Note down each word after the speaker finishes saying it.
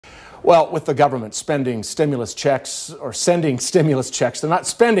Well, with the government spending stimulus checks or sending stimulus checks, they're not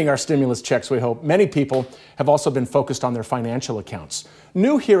spending our stimulus checks, we hope. Many people have also been focused on their financial accounts.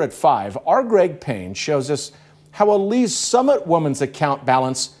 New here at 5, our Greg Payne shows us how a Lee's Summit woman's account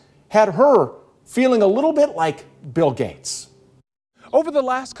balance had her feeling a little bit like Bill Gates. Over the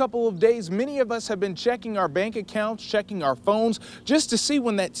last couple of days, many of us have been checking our bank accounts, checking our phones, just to see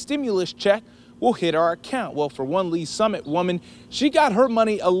when that stimulus check will hit our account. Well, for one Lee's Summit woman, she got her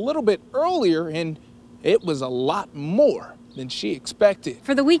money a little bit earlier, and it was a lot more than she expected.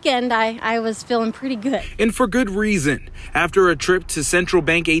 For the weekend, I was feeling pretty good. And for good reason. After a trip to Central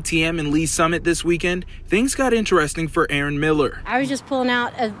Bank ATM in Lee's Summit this weekend, things got interesting for Erin Miller. I was just pulling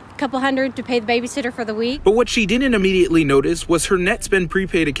out a couple hundred to pay the babysitter for the week. But what she didn't immediately notice was her NetSpend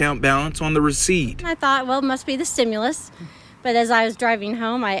prepaid account balance on the receipt. I thought, well, it must be the stimulus. But as I was driving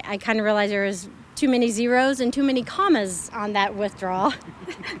home, I kind of realized there was too many zeros and too many commas on that withdrawal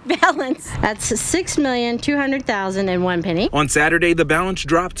balance. That's $6,200,001. On Saturday, the balance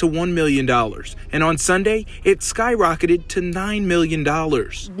dropped to $1 million. And on Sunday, it skyrocketed to $9 million.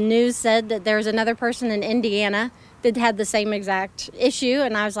 News said that there was another person in Indiana that had the same exact issue.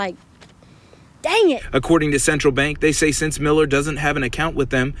 And I was like, dang it. According to Central Bank, they say since Miller doesn't have an account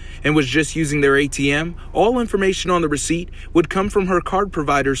with them and was just using their ATM, all information on the receipt would come from her card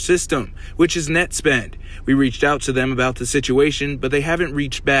provider's system, which is NetSpend. We reached out to them about the situation, but they haven't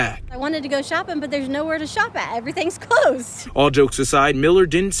reached back. I wanted to go shopping, but there's nowhere to shop at. Everything's closed. All jokes aside, Miller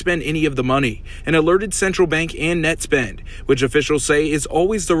didn't spend any of the money and alerted Central Bank and NetSpend, which officials say is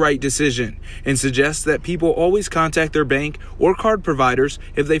always the right decision, and suggests that people always contact their bank or card providers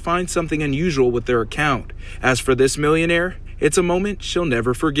if they find something unusual with their account. As for this millionaire, it's a moment she'll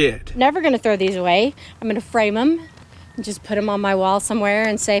never forget. Never going to throw these away. I'm going to frame them and just put them on my wall somewhere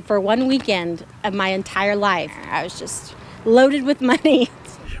and say, for one weekend of my entire life, I was just loaded with money.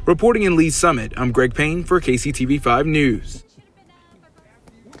 Reporting in Lee's Summit, I'm Greg Payne for KCTV 5 News.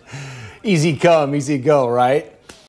 Easy come, easy go, right?